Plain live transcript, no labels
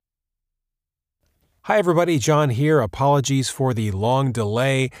Hi, everybody. John here. Apologies for the long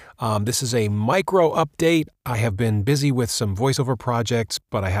delay. This is a micro update. I have been busy with some voiceover projects,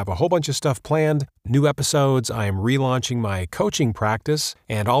 but I have a whole bunch of stuff planned. New episodes. I am relaunching my coaching practice,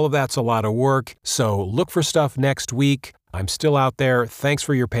 and all of that's a lot of work. So look for stuff next week. I'm still out there. Thanks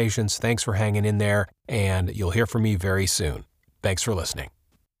for your patience. Thanks for hanging in there, and you'll hear from me very soon. Thanks for listening.